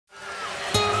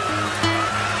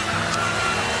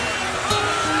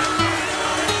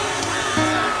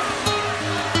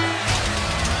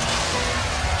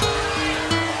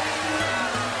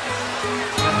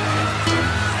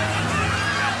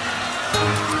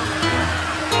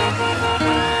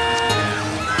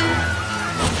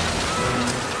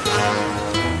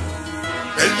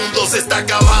mundo se está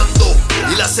acabando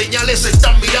y las señales se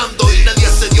están mirando y nadie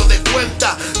se dio de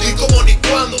cuenta ni cómo ni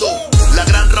cuándo. La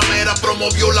gran ramera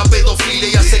promovió la pedofilia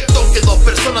y aceptó que dos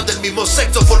personas del mismo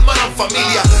sexo formaran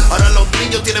familia. Ahora los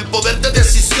niños tienen poder de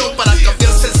decisión para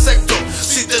cambiarse el sexo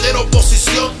sin tener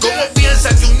oposición. ¿Cómo piensa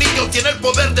que un niño tiene el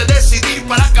poder de decidir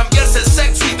para cambiarse el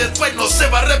sexo y después no se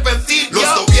va a arrepentir? Los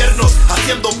gobiernos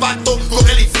haciendo pacto con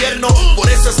el infierno, por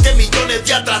eso es que millones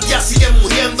de atrás ya siguen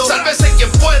muriendo. Sálvese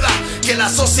quien pueda, que la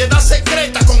sociedad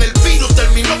secreta con el virus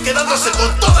terminó quedándose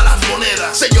con todas las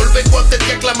monedas. Señor, vengo antes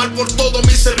de aclamar por todos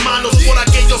mis hermanos, por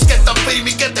aquellos que están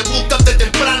firmes y que te buscan de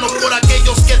temprano, por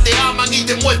aquellos que te aman y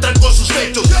te muestran con sus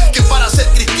hechos que para ser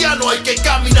cristiano hay que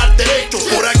caminar derecho,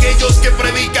 por aquellos que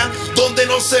predican donde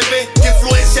no se ve, que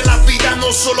influencian la vida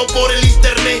no solo por el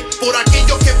internet, por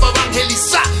aquellos que para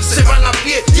evangelizar se van a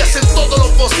pie y hacen todo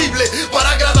lo posible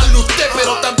para agradarle a usted.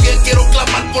 Pero también quiero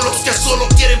clamar por los que solo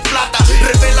quieren plata.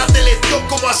 Revélatele Dios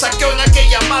como a Saqueo en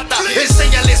aquella mata.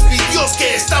 Enséñales, mi Dios,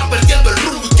 que están perdiendo el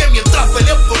rumbo y que mientras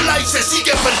pelean por like se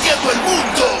sigue perdiendo el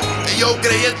mundo. Y yo,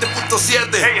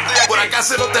 creyente.7, por acá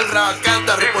Zelote el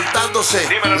Rabakanda reportándose.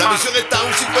 La misión está a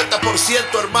un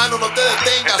 50%, hermano, no te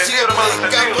detengas, sigue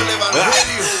predicando el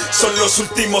evangelio. Son los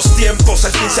últimos tiempos,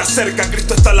 el fin se acerca,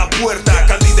 Cristo está a la puerta.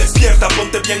 Candy, despierta,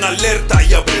 ponte bien alerta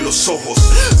y abre los ojos.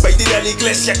 Ve y dile a la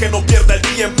iglesia que no pierda el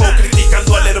tiempo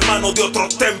criticando al hermano de otro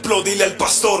templo. Dile al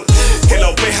pastor que la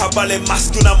oveja vale más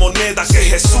que una moneda, que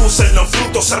Jesús en los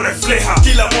frutos se refleja.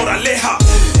 Y la moraleja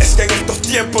es que en estos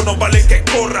tiempos no vale que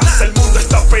corras. El mundo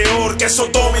está peor que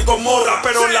Sodoma y Gomorra,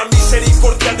 pero la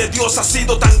misericordia de Dios ha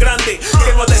sido tan grande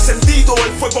que no ha descendido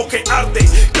el fuego que arde.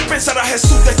 ¿Qué pensará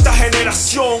Jesús de esta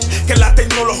generación? Que la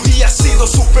tecnología ha sido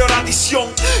su peor adición.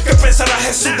 ¿Qué pensará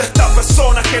Jesús de estas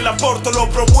personas que el aborto lo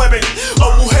promueven?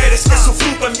 O mujeres que su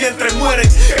fruto en vientre mueren.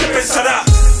 ¿Qué pensará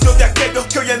Dios de aquellos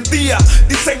que hoy en día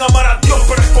dicen amar a Dios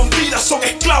pero escondidas son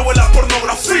esclavos en la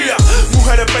pornografía?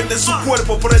 Mujeres venden su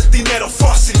cuerpo por el dinero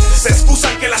fácil, se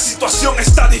excusan que la situación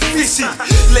está difícil,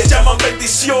 le llaman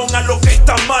bendición a lo que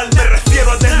está mal. Me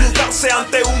refiero a desnudarse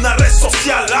ante una red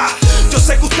social. Yo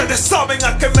sé que ustedes saben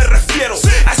a qué me refiero,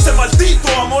 a ese maldito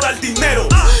amor al dinero.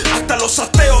 Hasta los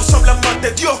ateos hablan más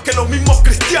de Dios que los mismos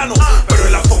cristianos, pero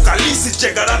el apocalipsis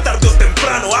llegará tarde o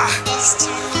temprano.